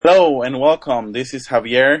Hello and welcome. This is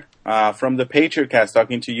Javier from the PatriotCast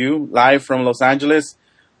talking to you live from Los Angeles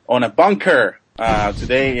on a bunker.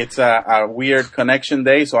 Today it's a weird connection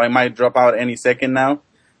day, so I might drop out any second now.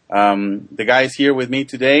 The guys here with me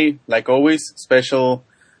today, like always, special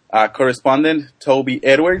correspondent Toby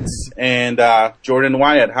Edwards and Jordan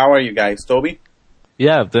Wyatt. How are you guys, Toby?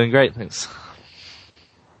 Yeah, I'm doing great, thanks.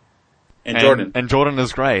 And Jordan? And Jordan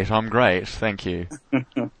is great. I'm great, thank you.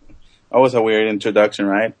 That was a weird introduction,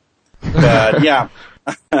 right? But yeah,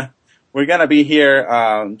 we're gonna be here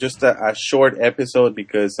just a short episode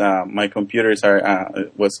because my computers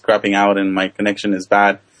was crapping out and my connection is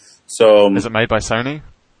bad. So is it made by Sony?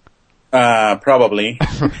 Probably.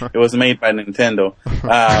 It was made by Nintendo.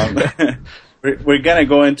 We're gonna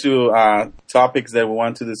go into topics that we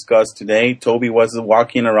want to discuss today. Toby was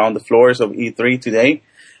walking around the floors of E3 today,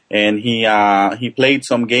 and he played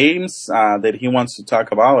some games that he wants to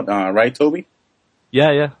talk about. Right, Toby?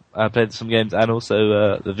 Yeah. I played some games and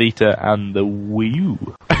also the Vita and the Wii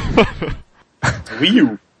U. Wii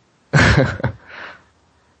U?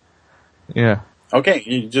 Yeah. Okay,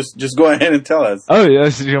 you just go ahead and tell us. Oh, yeah,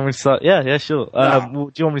 so do you want me to start? Yeah, sure.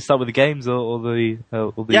 Do you want me to start with the games or the...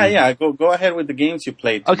 Yeah, go ahead with the games you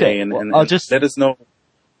played today, okay, and I'll just let us know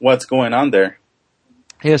what's going on there.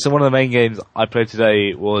 Yeah, so one of the main games I played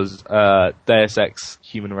today was Deus Ex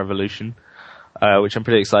Human Revolution, which I'm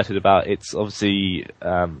pretty excited about. It's obviously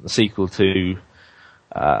a sequel to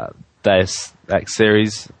Deus Ex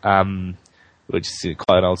series, which is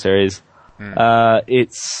quite an old series.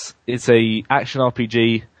 It's a action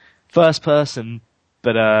RPG, first person,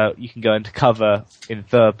 but you can go into cover in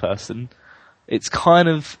third person. It's kind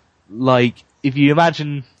of like if you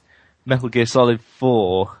imagine Metal Gear Solid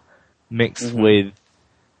 4 mixed with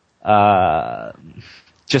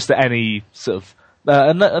just any sort of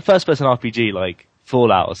a first person RPG like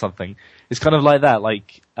Fallout or something. It's kind of like that,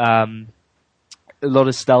 like a lot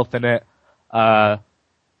of stealth in it. Guards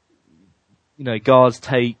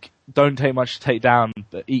don't take much to take down,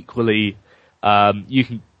 but equally you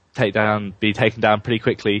can be taken down pretty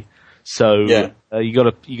quickly. So you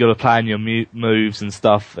gotta plan your moves and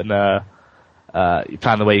stuff, and you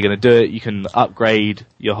plan the way you're gonna do it. You can upgrade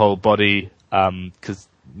your whole body because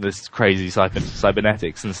there's crazy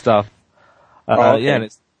cybernetics and stuff. Okay. Yeah, and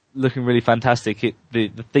it's looking really fantastic. The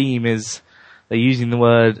theme is they're using the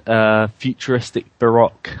word futuristic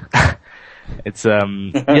baroque. It's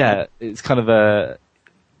it's kind of a,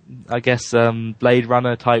 I guess, Blade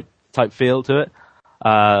Runner type feel to it.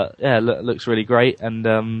 Looks really great,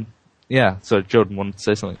 and so Jordan wanted to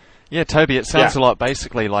say something. Yeah, Toby, it sounds a lot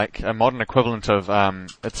basically like a modern equivalent of,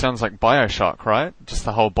 it sounds like BioShock, right? Just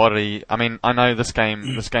the whole body. I mean, I know this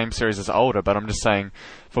game series is older, but I'm just saying,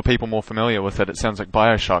 for people more familiar with it, it sounds like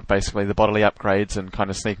BioShock, basically, the bodily upgrades and kind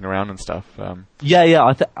of sneaking around and stuff. I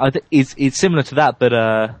think it's similar to that,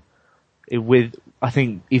 but with, I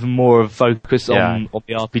think, even more of focus on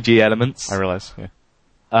the RPG elements. I realise,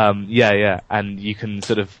 yeah. And you can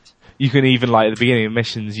even, like, at the beginning of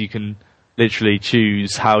missions, you can literally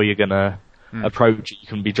choose how you're gonna approach it. You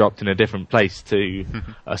can be dropped in a different place to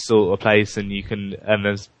a sort of place, and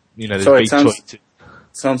there's So big choices.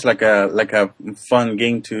 Sounds like a fun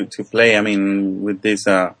game to play. I mean, with this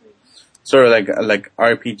sort of like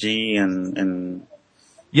RPG and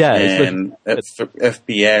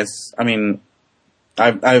FPS. I mean,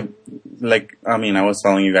 I was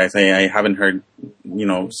telling you guys, I haven't heard,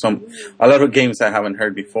 a lot of games I haven't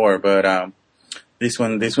heard before, but this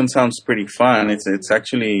one sounds pretty fun. It's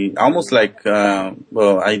actually almost like, I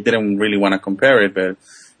didn't really want to compare it, but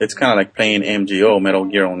it's kind of like playing MGO, Metal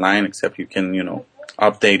Gear Online, except you can,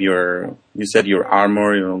 update your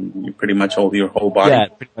armor, you pretty much hold your whole body. Yeah,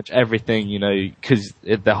 pretty much everything, because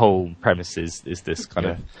the whole premise is this kind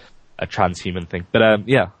of a transhuman thing. But,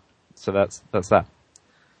 so that's that.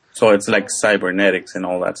 So it's like cybernetics and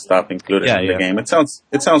all that stuff included in the game. It sounds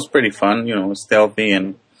pretty fun, stealthy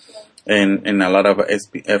and a lot of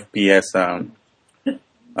FPS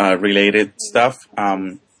related stuff.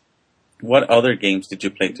 What other games did you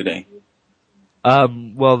play today?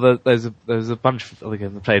 Well, there's a bunch of other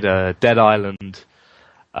games. I played Dead Island,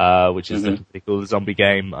 which is looking pretty cool, the zombie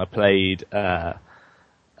game. I played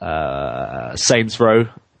Saints Row,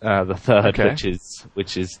 the third,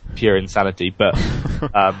 which is pure insanity. But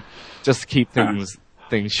just to keep things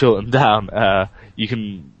shortened down, you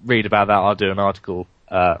can read about that. I'll do an article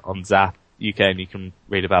on Zap UK, and you can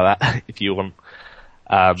read about that if you want.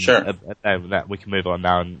 Sure. And we can move on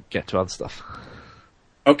now and get to other stuff.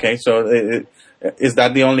 Okay, so is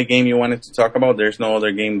that the only game you wanted to talk about? There's no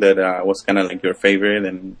other game that was kind of like your favorite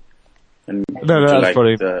and no, that's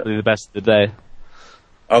probably the best of the day.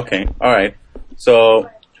 Okay, all right. So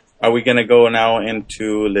are we gonna go now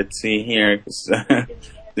into? Let's see here, 'cause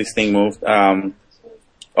this thing moved.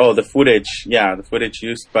 The footage. Yeah, the footage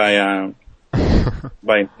used by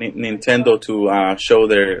Nintendo to show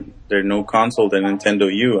their new console, the Nintendo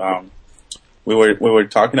U. We were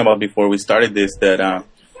talking about before we started this that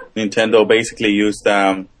Nintendo basically used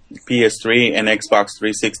PS3 and Xbox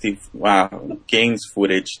 360 games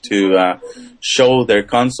footage to show what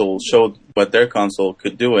their console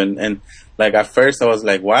could do, and like at first I was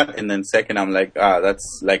like, what? And then second I'm like,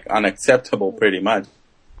 that's like unacceptable pretty much.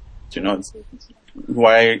 You know,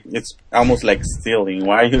 it's almost like stealing.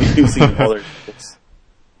 Why are you using other people's,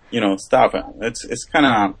 stuff? It's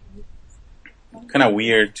kind of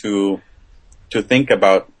weird to think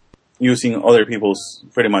about using other people's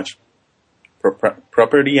pretty much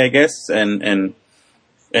property, I guess, and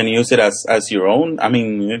use it as your own. I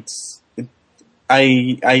mean,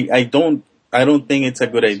 I don't think it's a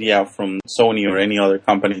good idea from Sony or any other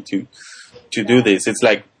company to do this. It's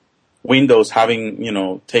like Windows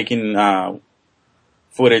having, taking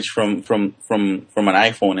footage from an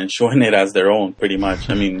iPhone and showing it as their own, pretty much.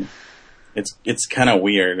 I mean, it's kind of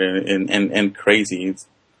weird and crazy.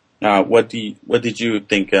 What did you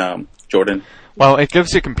think, Jordan? Well, it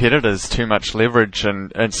gives your competitors too much leverage,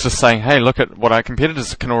 and it's just saying, hey, look at what our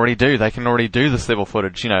competitors can already do. They can already do this level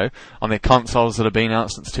footage, on their consoles that have been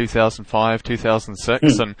out since 2005,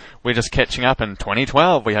 2006, and we're just catching up in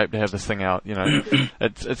 2012. We hope to have this thing out,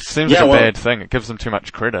 It seems like a bad thing. It gives them too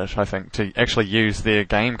much credit, I think, to actually use their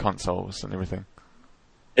game consoles and everything.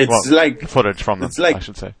 It's like footage from them, I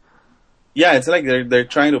should say. Yeah, it's like they're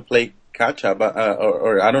trying to play catch up,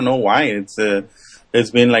 or I don't know why. It's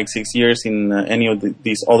been like 6 years in any of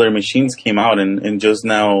these other machines came out, and just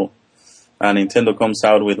now Nintendo comes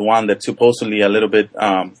out with one that's supposedly a little bit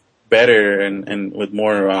better and with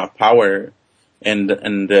more power, and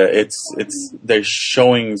they're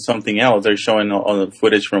showing something else. They're showing all the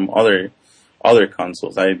footage from other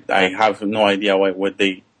consoles. I have no idea why would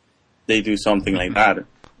they do something like that.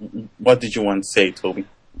 What did you want to say, Toby?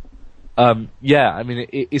 Yeah, I mean,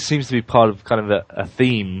 it seems to be part of kind of a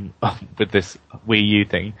theme with this Wii U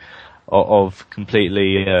thing of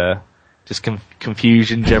completely just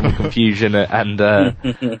confusion, general confusion, and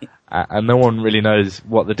no one really knows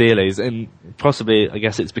what the deal is. And possibly, I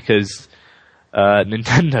guess it's because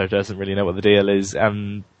Nintendo doesn't really know what the deal is,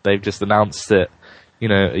 and they've just announced it,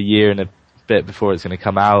 a year and a bit before it's going to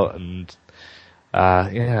come out, and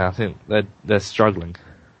I think they're struggling.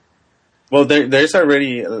 Well, there's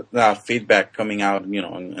already feedback coming out,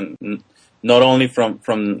 and not only from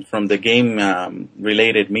the game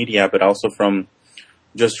related media, but also from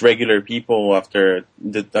just regular people. After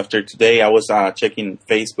today, I was checking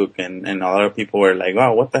Facebook, and a lot of people were like,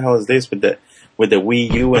 "Wow, what the hell is this with the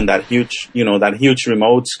Wii U and that huge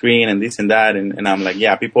remote screen and this and that?" And I'm like,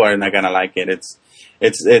 "Yeah, people are not gonna like it.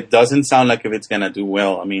 It doesn't sound like if it's gonna do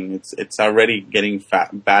well. I mean, it's already getting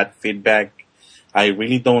bad feedback." I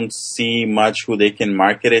really don't see much who they can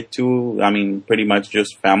market it to. I mean, pretty much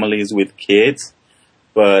just families with kids.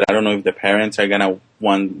 But I don't know if the parents are gonna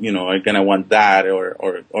want that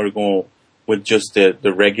or go with just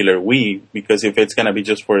the regular Wii, because if it's gonna be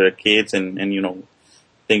just for their kids and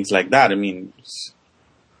things like that, I mean,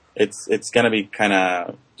 it's gonna be kind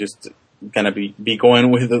of just gonna be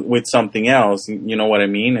going with something else. You know what I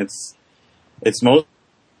mean? It's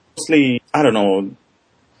mostly, I don't know.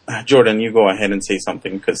 Jordan, you go ahead and say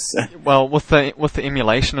something, because well, with the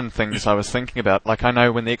emulation and things, I was thinking about, like, I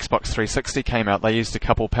know when the Xbox 360 came out, they used a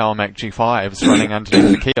couple Power Mac G5s running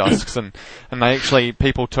underneath the kiosks, and they actually,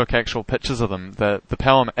 people took actual pictures of them. The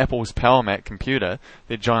Apple's Power Mac computer,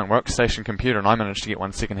 their giant workstation computer, and I managed to get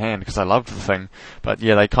one second hand because I loved the thing. But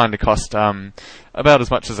yeah, they kind of cost about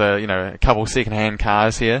as much as a couple second hand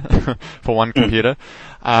cars here for one computer.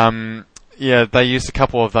 Yeah, they used a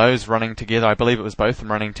couple of those running together. I believe it was both of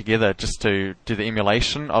them running together just to do the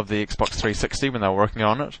emulation of the Xbox 360 when they were working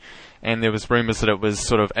on it. And there was rumours that it was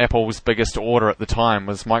sort of Apple's biggest order at the time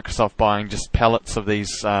was Microsoft buying just pallets of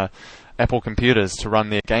these Apple computers to run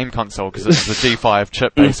their game console, because it was the G5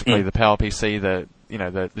 chip, basically, the PowerPC, the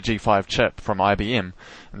G5 chip from IBM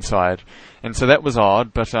inside. And so that was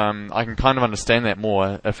odd, but I can kind of understand that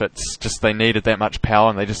more if it's just they needed that much power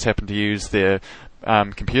and they just happened to use their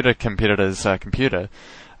competitor's computer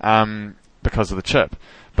because of the chip.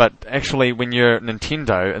 But actually, when you're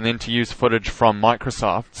Nintendo and then to use footage from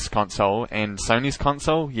Microsoft's console and Sony's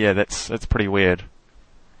console, yeah, that's pretty weird.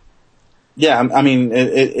 Yeah, I mean,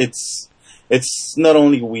 it's not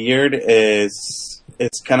only weird, it's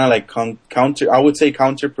kind of like counter. I would say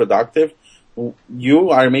counterproductive.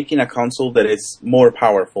 You are making a console that is more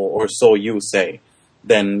powerful, or so you say,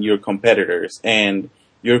 than your competitors, and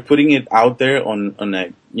you're putting it out there on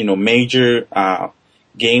a major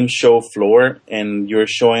game show floor, and you're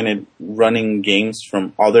showing it running games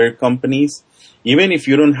from other companies. Even if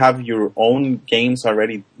you don't have your own games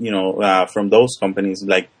already, from those companies,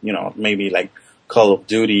 like, maybe like Call of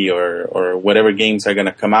Duty or whatever games are going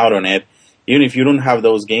to come out on it. Even if you don't have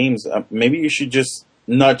those games, maybe you should just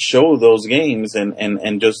not show those games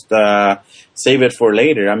and just save it for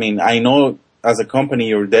later. I mean, I know as a company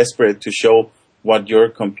you're desperate to show what your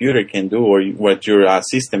computer can do or what your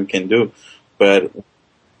system can do, but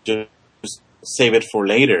just save it for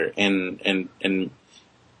later and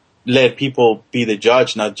let people be the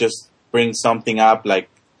judge, not just bring something up like,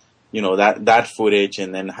 that footage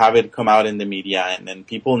and then have it come out in the media, and then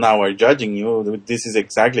people now are judging you. This is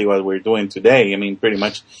exactly what we're doing today. I mean, pretty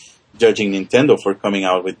much judging Nintendo for coming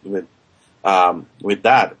out with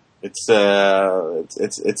that. It's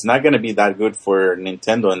not going to be that good for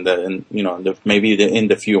Nintendo in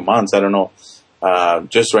the few months. I don't know.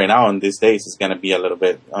 Just right now in these days, it's going to be a little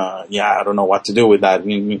bit. I don't know what to do with that.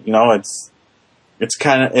 It's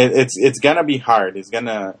gonna be hard. It's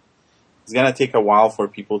gonna take a while for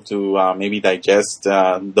people to maybe digest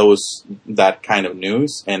that kind of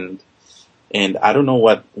news, and I don't know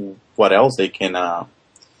what else they can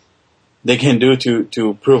do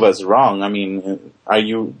to prove us wrong. I mean,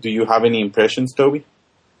 do you have any impressions, Toby?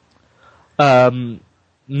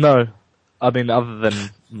 No. I mean, other than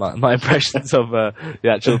my impressions of the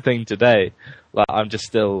actual thing today, like, I'm just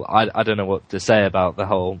still, I don't know what to say about the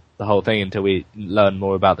whole thing until we learn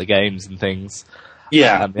more about the games and things.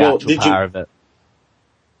 Yeah, and the actual power of it.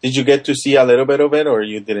 Did you get to see a little bit of it, or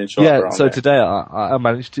you didn't show up around so there? today I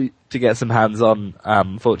managed to get some hands on,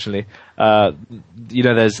 fortunately.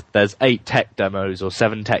 There's 8 tech demos or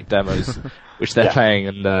 7 tech demos which they're playing,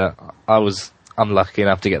 and I was unlucky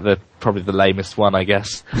enough to get probably the lamest one, I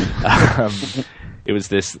guess. It was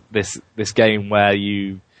this game where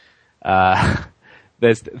you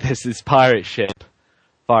there's this pirate ship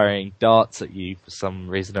firing darts at you for some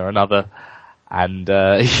reason or another, and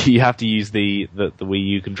you have to use the Wii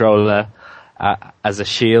U controller as a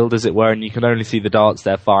shield, as it were, and you can only see the darts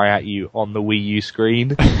they're firing at you on the Wii U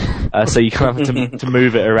screen. So you kind of have to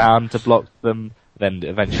move it around to block them, then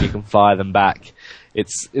eventually you can fire them back.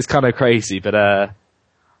 It's kind of crazy, but I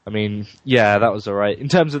mean, yeah, that was alright. In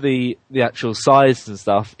terms of the actual size and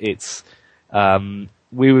stuff, it's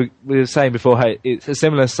we were saying before, hey, it's a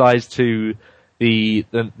similar size to the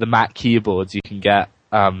Mac keyboards you can get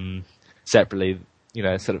separately,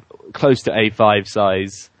 sort of close to A5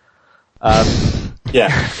 size.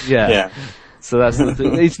 Yeah. So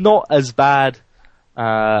it's not as bad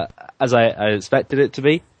as I expected it to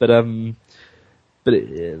be, but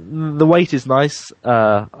the weight is nice.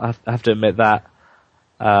 I have to admit that.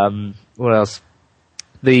 What else?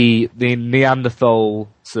 The Neanderthal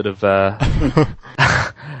sort of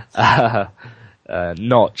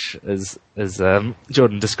notch, as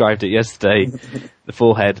Jordan described it yesterday, the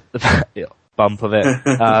forehead bump of it,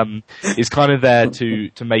 is kind of there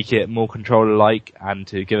to make it more controller-like and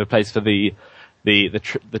to give a place for the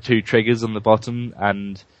 2 triggers on the bottom,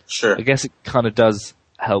 and sure. I guess it kind of does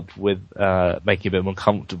help with making it a bit more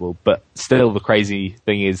comfortable. But still, the crazy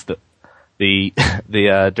thing is that the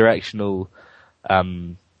directional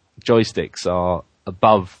joysticks are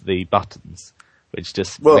above the buttons, which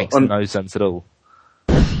just makes no sense at all.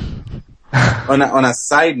 On a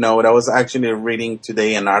side note, I was actually reading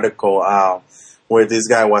today an article where this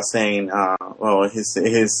guy was saying,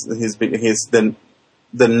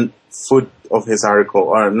 the foot of his article,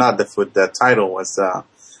 or not the foot, the title was,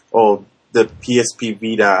 the PSP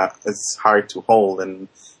Vita is hard to hold, and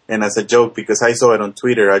as a joke, because I saw it on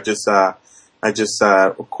Twitter, I just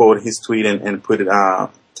quote his tweet and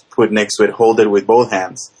put next to it, hold it with both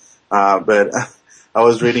hands. But I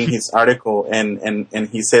was reading his article, and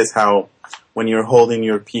he says how when you're holding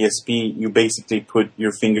your PSP, you basically put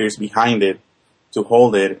your fingers behind it to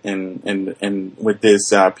hold it, and with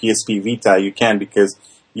this PSP Vita, you can, because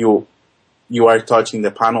you are touching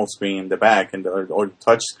the panel screen in the back or the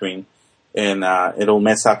touch screen, and it'll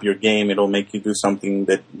mess up your game. It'll make you do something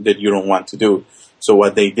that you don't want to do. So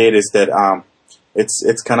what they did is that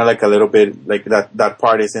it's kind of like a little bit like that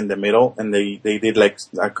part is in the middle, and they did like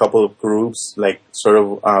a couple of grooves, like sort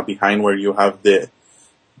of behind where you have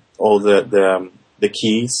all the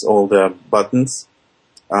keys, all the buttons,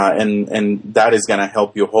 and that is gonna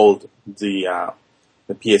help you hold the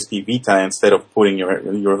PSP Vita instead of putting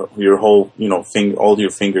your whole all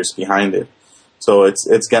your fingers behind it. So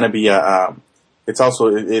it's gonna be it's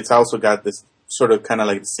also got this sort of kind of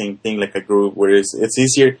like the same thing, like a groove, where it's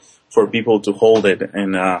easier for people to hold it,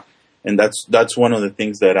 and and that's one of the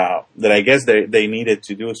things that I guess they needed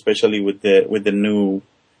to do, especially with the new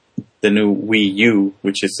Wii U,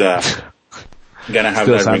 which is gonna have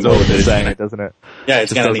Still that sounds remote. awful saying it, doesn't it? Yeah,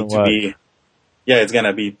 it's Just gonna need to doesn't be. Yeah, it's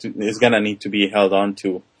gonna need to be held on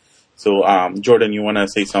to. So, Jordan, you want to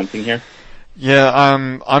say something here? Yeah,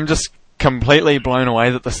 I'm just completely blown away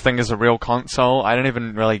that this thing is a real console. I don't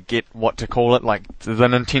even really get what to call it. Like the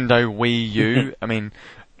Nintendo Wii U. I mean,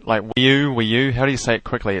 like Wii U. How do you say it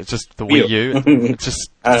quickly? It's just the Wii U. It's just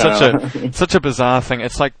such a bizarre thing.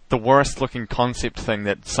 It's like the worst looking concept thing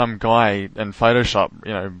that some guy in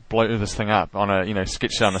Photoshop, blew this thing up on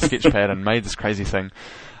sketched it on a sketch pad and made this crazy thing.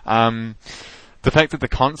 The fact that the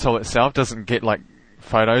console itself doesn't get like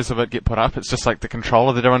photos of it get put up, it's just like the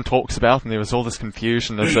controller that everyone talks about, and there was all this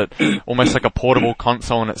confusion. Is it almost like a portable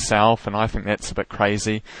console in itself? And I think that's a bit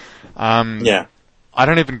crazy. Yeah. I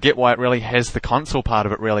don't even get why it really has the console part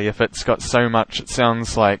of it, really, if it's got so much. It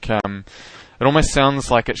sounds like, it almost sounds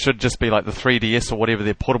like it should just be like the 3DS or whatever,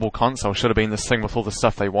 their portable console should have been this thing with all the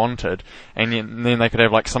stuff they wanted, and then they could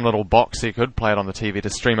have like some little box so you could play it on the TV to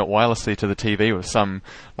stream it wirelessly to the TV with some,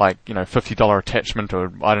 like, $50 attachment,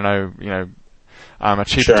 or, I don't know, a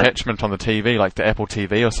cheap attachment on the TV, like the Apple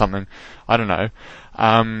TV or something. I don't know.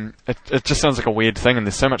 It just sounds like a weird thing, and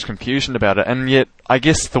there's so much confusion about it. And yet, I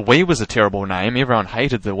guess the Wii was a terrible name. Everyone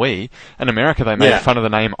hated the Wii. In America, they made fun of the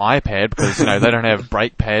name iPad because, they don't have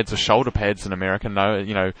brake pads or shoulder pads in America.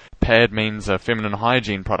 No, pad means a feminine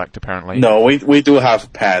hygiene product, apparently. No, we do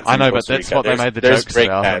have pads. I know, but that's what they made the jokes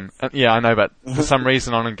about. Yeah, I know, but for some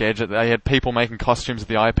reason on Engadget, they had people making costumes of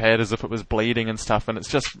the iPad as if it was bleeding and stuff, and it's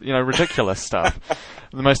just, ridiculous stuff.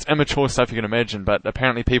 The most immature stuff you can imagine, but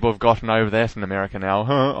apparently people have gotten over that in America now.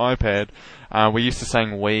 iPad. We're used to saying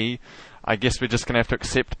Wii. I guess we're just going to have to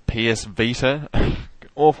accept PS Vita.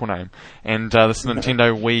 Awful name. And this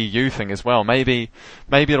Nintendo Wii U thing as well. Maybe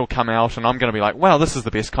it'll come out and I'm going to be like, wow, this is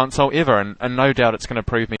the best console ever. And no doubt it's going to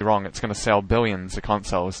prove me wrong. It's going to sell billions of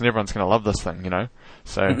consoles and everyone's going to love this thing,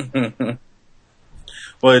 So.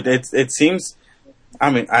 Well, it seems... I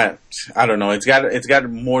mean, I don't know. It's got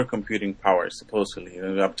more computing power, supposedly.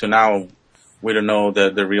 Up to now, we don't know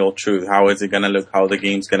the real truth. How is it going to look? How the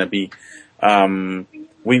game's going to be?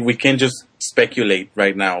 We can just speculate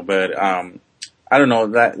right now, but I don't know.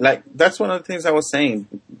 That's one of the things I was saying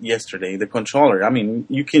yesterday. The controller. I mean,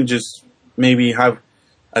 you can just maybe have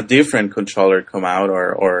a different controller come out,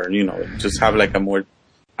 or just have like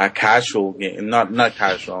a casual game. Not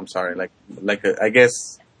casual. I'm sorry. I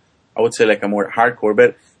guess I would say like a more hardcore.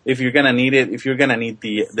 But if you're gonna need it, if you're gonna need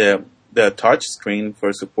the touch screen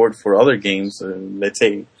for support for other games, let's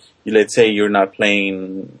say you're not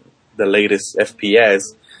playing the latest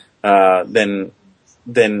FPS, then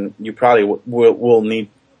you probably will need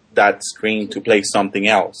that screen to play something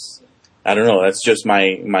else. I don't know. That's just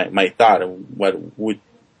my thought of what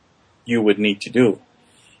you would need to do.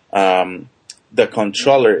 The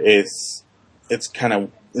controller it's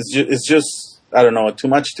just I don't know, too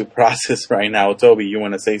much to process right now. Toby, you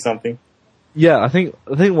want to say something? Yeah, I think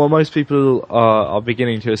what most people are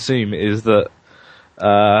beginning to assume is that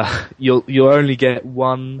you'll only get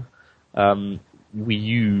one Wii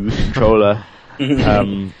U controller,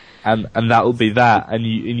 and that will be that, and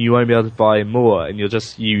you won't be able to buy more, and you'll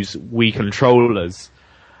just use Wii controllers,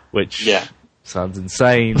 which sounds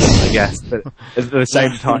insane, I guess. But at the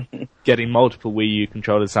same time, getting multiple Wii U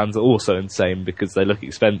controllers sounds also insane because they look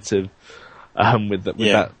expensive with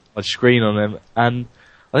that much screen on them. And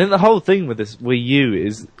I think the whole thing with this Wii U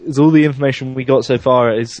is all the information we got so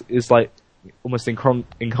far is like almost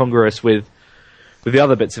incongruous with the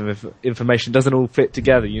other bits of information. It doesn't all fit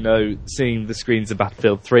together, seeing the screens of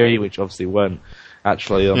Battlefield 3, which obviously weren't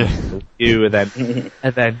actually on the Wii U,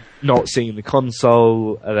 and then not seeing the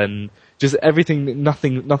console, and then just everything,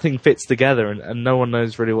 nothing fits together, and no one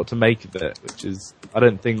knows really what to make of it, which is, I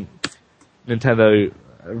don't think Nintendo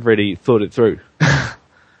really thought it through.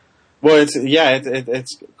 Well,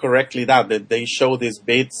 it's correctly that they show these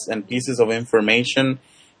bits and pieces of information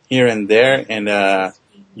here and there, and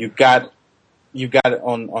you got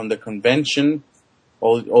on the convention,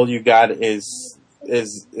 all you got is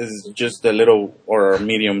just a little or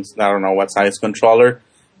medium, I don't know what size controller,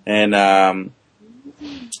 and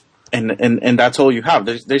that's all you have.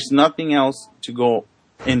 There's nothing else to go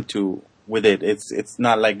into with it. It's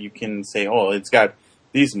not like you can say, oh, it's got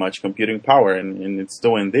this much computing power and it's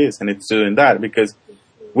doing this and it's doing that, because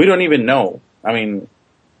we don't even know. I mean,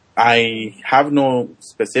 I have no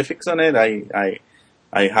specifics on it. I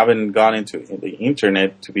haven't gone into the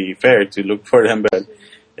internet, to be fair, to look for them, but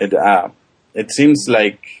it seems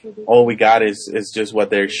like all we got is just what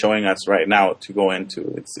they're showing us right now to go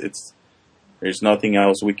into. There's nothing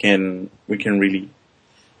else we can really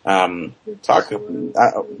talk.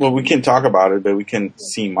 Well, we can talk about it, but we can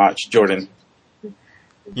see much. Jordan.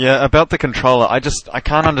 Yeah, about the controller, I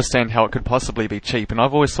can't understand how it could possibly be cheap. And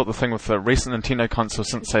I've always thought the thing with the recent Nintendo console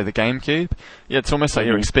since, say, the GameCube, yeah, it's almost like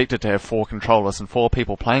you're expected to have 4 controllers and 4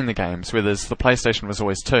 people playing the games, whereas the PlayStation was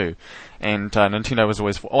always 2. And Nintendo was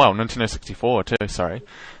always, Nintendo 64 too, sorry.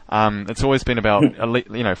 It's always been about,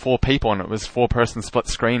 4 people, and it was 4-person split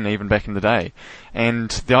screen even back in the day. And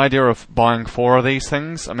the idea of buying 4 of these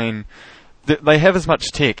things, I mean, they have as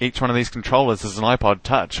much tech, each one of these controllers, as an iPod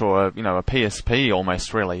Touch or a PSP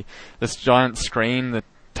almost, really. This giant screen, the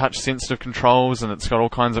touch-sensitive controls, and it's got all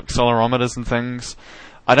kinds of accelerometers and things.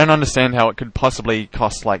 I don't understand how it could possibly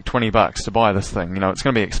cost like $20 to buy this thing. It's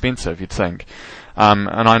going to be expensive, you'd think. And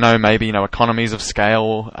I know maybe, economies of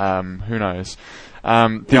scale, who knows.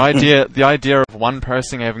 The idea of one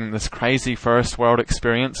person having this crazy first world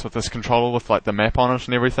experience with this controller with like the map on it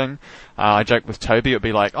and everything. I joked with Toby, it'd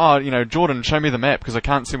be like, Jordan, show me the map because I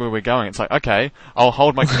can't see where we're going. It's like, okay, I'll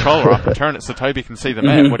hold my controller up and turn it so Toby can see the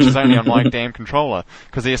map, which is only on my damn controller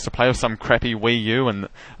because he has to play with some crappy Wii U and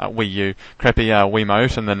crappy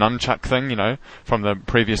Wiimote and the nunchuck thing, from the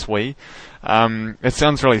previous Wii. It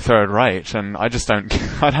sounds really third rate, and I just don't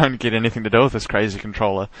get anything to do with this crazy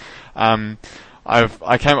controller.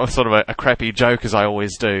 I came up with sort of a crappy joke, as I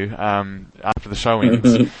always do, after the show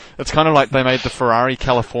ends. It's kind of like they made the Ferrari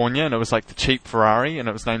California, and it was like the cheap Ferrari, and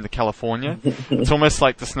it was named the California. It's almost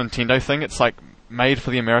like this Nintendo thing. It's like made for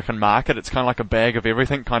the American market. It's kind of like a bag of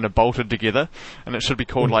everything kind of bolted together, and it should be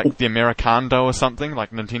called like the Americando or something, like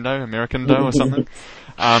Nintendo Americando or something.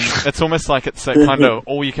 It's almost like it's a kind of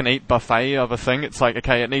all-you-can-eat buffet of a thing. It's like,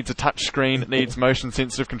 okay, it needs a touch screen, it needs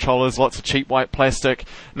motion-sensitive controllers, lots of cheap white plastic, it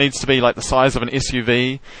needs to be like the size of an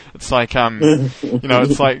SUV. It's like,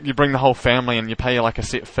 it's like you bring the whole family and you pay like a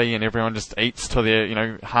set fee and everyone just eats to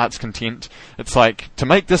their, heart's content. It's like, to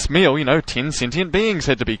make this meal, 10 sentient beings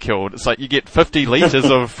had to be killed. It's like you get 50 litres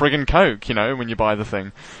of friggin' Coke, when you buy the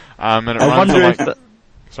thing. And it runs on like...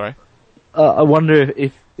 Sorry? I wonder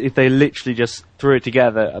if they literally just threw it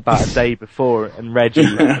together about a day before, and Reggie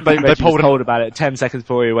was told about it 10 seconds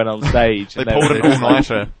before he went on stage. They pulled an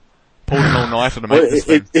all-nighter. To make this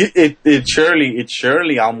thing. It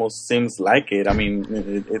surely almost seems like it. I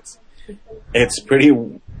mean, it's pretty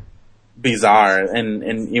bizarre,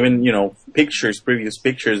 and even previous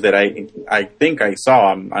pictures that I think I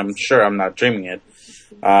saw. I'm sure I'm not dreaming it.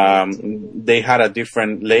 They had a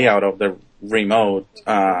different layout of the remote,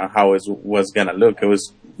 how it was gonna look. It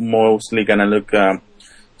was mostly gonna look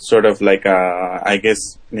sort of like I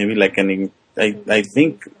guess maybe like I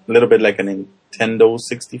think a little bit like a Nintendo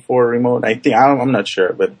 64 remote. I'm not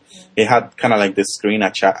sure, but it had kind of like this screen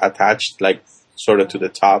attached like sort of to the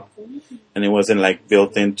top, and it wasn't like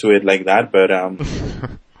built into it like that. But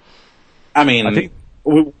I mean, I think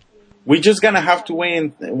we're just gonna have to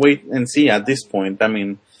wait and see at this point. I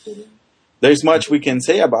mean, there's much we can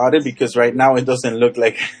say about it because right now it doesn't look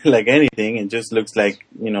like anything. It just looks like,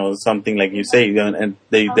 something like you say, and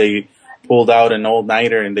they pulled out an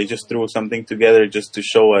all-nighter and they just threw something together just to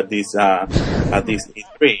show at this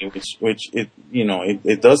E3, which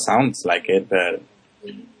it does sound like it, but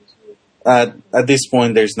at this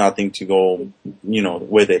point there's nothing to go,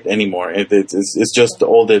 with it anymore. It's just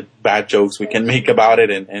all the bad jokes we can make about it,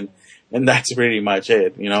 and that's pretty much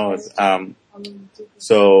it,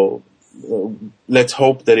 so let's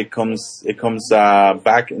hope that it comes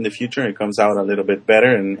back in the future. It comes out a little bit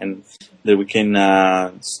better, and that we can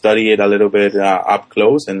study it a little bit up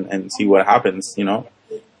close and see what happens.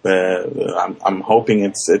 But I'm hoping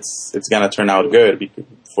it's gonna turn out good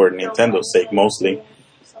for Nintendo's sake mostly.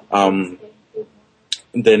 Then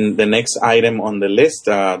the next item on the list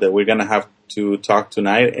that we're gonna have to talk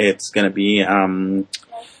tonight, it's gonna be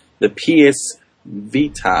the PS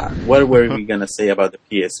Vita. What were we gonna say about the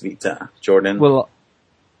PS Vita, Jordan? Well,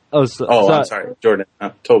 I'm sorry, Jordan.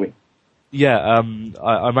 Toby. Yeah,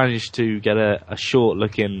 I managed to get a short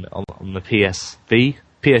look in on the PSV.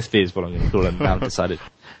 PSV is what I'm going to call it now. I've decided.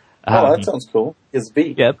 That sounds cool.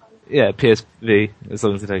 PSV. Yeah, PSV. As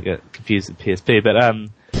long as I don't get confused with PSP. But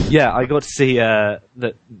I got to see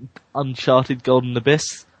the Uncharted Golden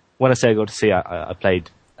Abyss. When I say I got to see, I played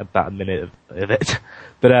about a minute of it.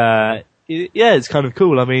 But it's kind of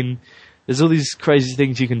cool. I mean, there's all these crazy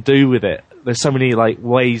things you can do with it. There's so many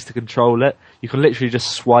ways to control it. You can literally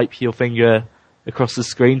just swipe your finger across the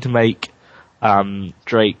screen to make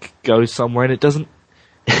Drake go somewhere, and it doesn't.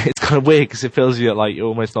 It's kind of weird because it feels like you're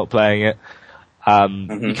almost not playing it.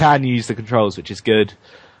 You can use the controls, which is good.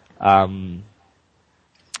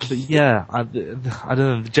 But yeah, I don't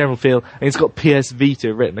know, the general feel, and it's got PS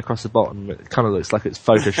Vita written across the bottom. It kind of looks like it's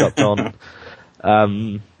photoshopped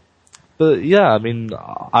on. But yeah, I mean,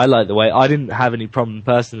 I like the way. I didn't have any problem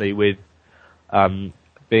personally with being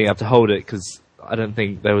able to hold it, because I don't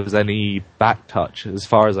think there was any back touch as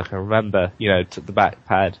far as I can remember, to the back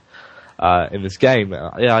pad in this game.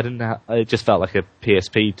 Yeah, I didn't. It just felt like a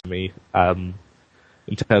PSP to me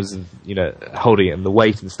in terms of holding it and the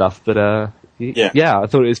weight and stuff. But yeah, I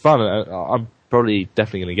thought it was fun. I'm probably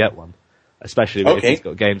definitely going to get one, especially if it's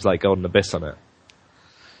got games like Golden Abyss on it.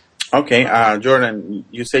 Okay, Jordan,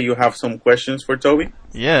 you say you have some questions for Toby?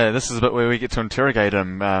 Yeah, this is a bit where we get to interrogate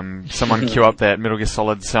him. Someone cue up that Metal Gear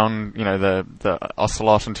Solid sound, the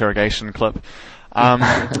Ocelot interrogation clip.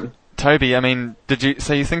 Toby, I mean,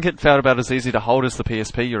 so you think it felt about as easy to hold as the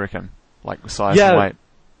PSP, you reckon? Like size and weight?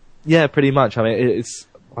 Yeah, pretty much. I mean,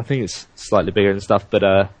 I think it's slightly bigger and stuff,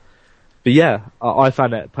 but yeah, I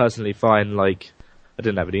found it personally fine. Like, I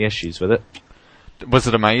didn't have any issues with it. Was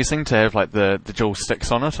it amazing to have like the dual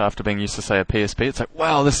sticks on it after being used to, say, a PSP? It's like,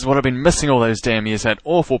 wow, this is what I've been missing all those damn years. That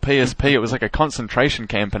awful PSP, it was like a concentration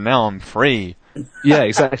camp, and now I'm free. Yeah,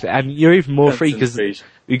 exactly. And you're even more free because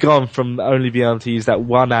you've gone from only being able to use that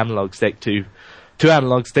one analog stick to two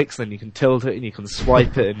analog sticks, and then you can tilt it and you can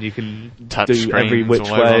swipe it and you can touch do every which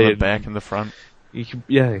all over way. On the back and the front. You could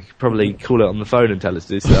probably call it on the phone and tell it to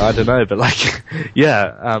do so. I don't know, but like,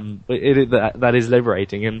 yeah, but that is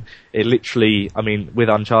liberating, and it literally, I mean, with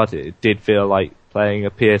Uncharted, it did feel like playing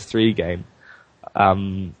a PS3 game,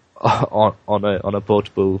 on a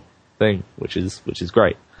portable thing, which is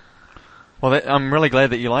great. Well, I'm really glad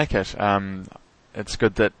that you like it. It's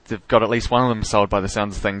good that they've got at least one of them sold by the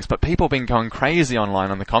sounds of things, but people have been going crazy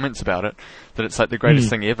online on the comments about it, that it's like the greatest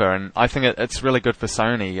thing ever, and I think it's really good for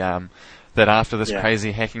Sony, that after this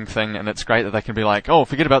crazy hacking thing, and it's great that they can be like, oh,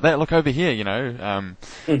 forget about that, look over here, you've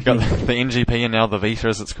got the NGP and now the Vita,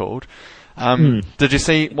 as it's called. Did you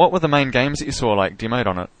see, what were the main games that you saw, like, demoed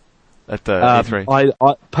on it at the E3?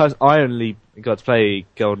 I only got to play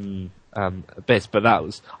Golden Abyss, but I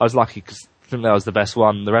was lucky because I think that was the best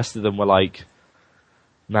one. The rest of them were like,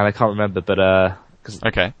 man, I can't remember, but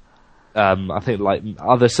okay. I think like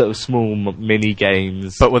other sort of small mini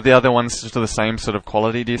games. But were the other ones to the same sort of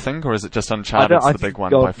quality, do you think, or is it just Uncharted's the big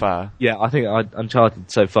one by far? Yeah, I think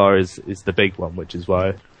Uncharted so far is the big one, which is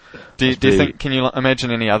why. Do you think? Can you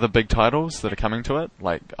imagine any other big titles that are coming to it,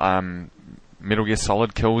 like Metal Gear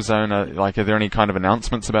Solid, Killzone? Are there any kind of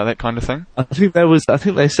announcements about that kind of thing? I think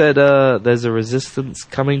they said there's a Resistance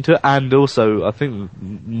coming to it, and also I think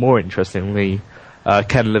more interestingly,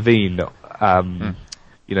 Ken Levine.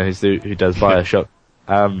 Who does BioShock.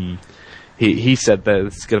 He said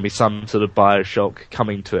there's going to be some sort of BioShock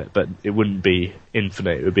coming to it, but it wouldn't be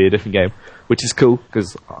Infinite. It would be a different game, which is cool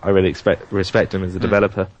because I really respect him as a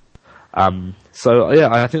developer. So yeah,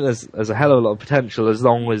 I think there's a hell of a lot of potential as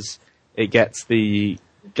long as it gets the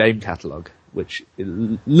game catalog, which it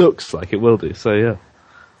looks like it will do. So yeah.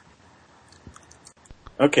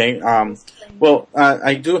 Okay. Well,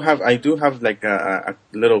 I do have like a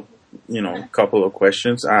little, couple of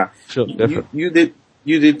questions. Sure. You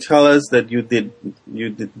did tell us that you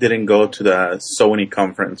didn't go to the Sony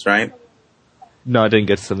conference, right? No, I didn't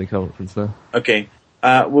get to Sony conference, no. Okay.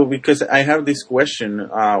 Well, because I have this question,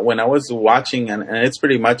 when I was watching, and it's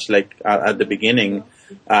pretty much like at the beginning,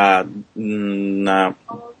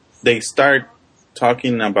 they start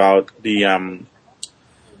talking about the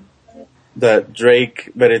Drake,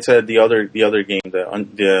 but it's the other game,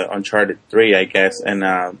 the Uncharted 3, I guess, and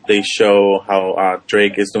they show how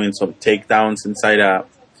Drake is doing some takedowns inside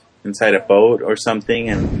a boat or something,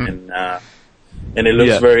 and it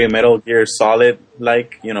looks very Metal Gear Solid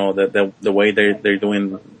like, the way they're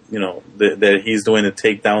doing, that he's doing the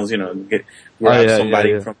takedowns, grab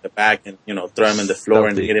somebody from the back and throw him in the floor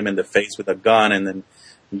and hit him in the face with a gun, and then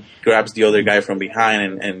grabs the other guy from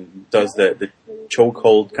behind and does the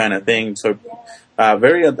chokehold kind of thing. So,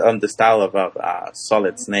 very on the style of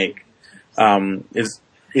Solid Snake.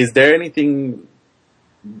 Is there anything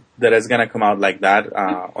that is gonna come out like that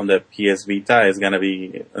on the PS Vita? Is gonna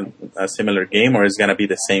be a similar game, or is gonna be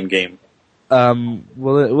the same game?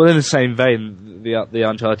 Well, in the same vein, the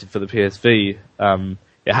Uncharted for the PSV,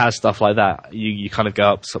 it has stuff like that. You kind of go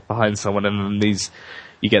up behind someone, and then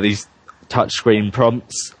you get these touchscreen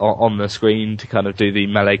prompts on the screen to kind of do the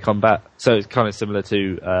melee combat. So it's kind of similar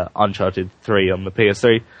to Uncharted 3 on the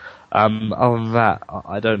PS3. Other than that,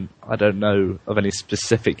 I don't know of any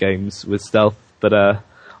specific games with stealth, but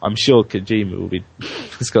I'm sure Kojima will be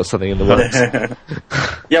has got something in the works.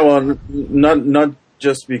 Yeah, well, not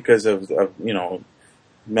just because of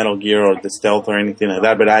Metal Gear or the stealth or anything like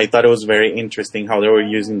that. But I thought it was very interesting how they were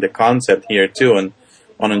using the concept here too. And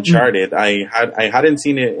on Uncharted, I hadn't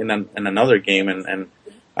seen it in another game, and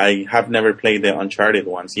I have never played the Uncharted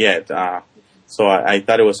ones yet. So I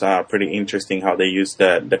thought it was pretty interesting how they used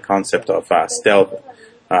the concept of stealth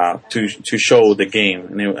to show the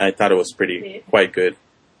game, and I thought it was quite good.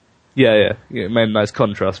 Yeah. It made a nice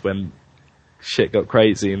contrast when shit got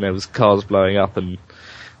crazy and there was cars blowing up and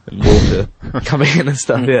water coming in and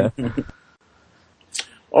stuff. Yeah.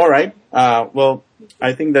 All right. Well,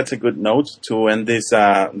 I think that's a good note to end this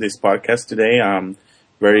podcast today.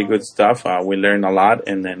 Very good stuff. We learned a lot,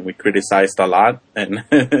 and then we criticized a lot, and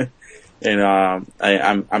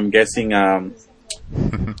I'm guessing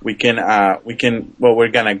we can. Well,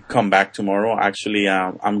 we're gonna come back tomorrow. Actually,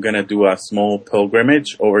 I'm gonna do a small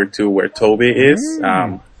pilgrimage over to where Toby is.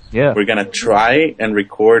 Yeah. We're gonna try and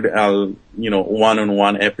record a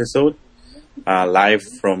one-on-one episode live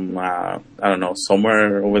from I don't know,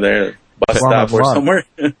 somewhere over there, bus stop or somewhere.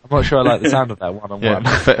 I'm not sure I like the sound of that one-on-one.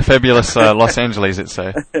 Yeah, fabulous Los Angeles, it'd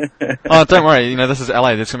say. Oh, don't worry, this is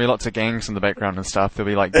LA. There's gonna be lots of gangs in the background and stuff.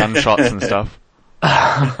 There'll be like gunshots and stuff.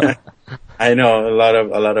 I know a lot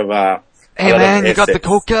of. Hey man, you got the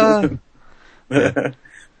coca?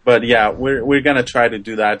 But yeah, we're gonna try to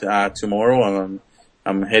do that tomorrow.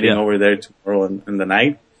 I'm heading over there tomorrow in the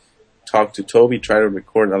night. Talk to Toby, try to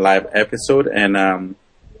record a live episode, and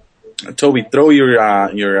Toby, throw your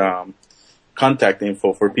contact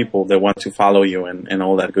info for people that want to follow you and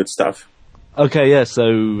all that good stuff. Okay, yeah.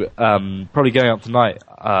 So probably going up tonight.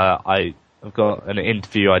 I've got an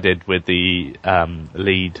interview I did with the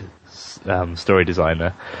lead story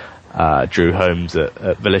designer, Drew Holmes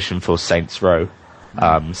at Volition for Saints Row.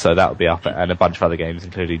 So that'll be up, and a bunch of other games,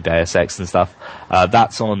 including Deus Ex and stuff.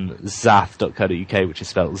 That's on zath.co.uk, which is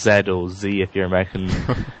spelled Z or Z if you're American,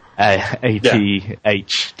 ATH.co.uk.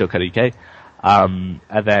 And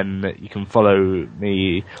then you can follow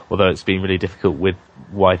me, although it's been really difficult with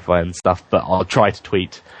Wi-Fi and stuff, but I'll try to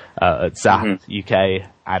tweet at Zath UK,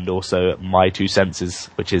 and also My Two Senses,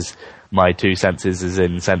 which is my two senses as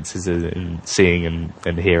in seeing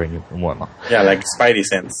and hearing and whatnot. Yeah, like Spidey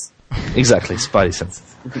sense. Exactly, Spidey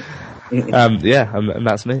senses. And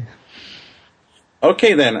that's me.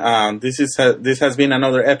 Okay, then. This has been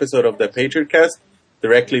another episode of the PatriotCast,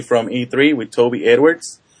 directly from E3 with Toby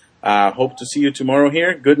Edwards. Hope to see you tomorrow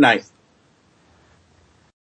here. Good night.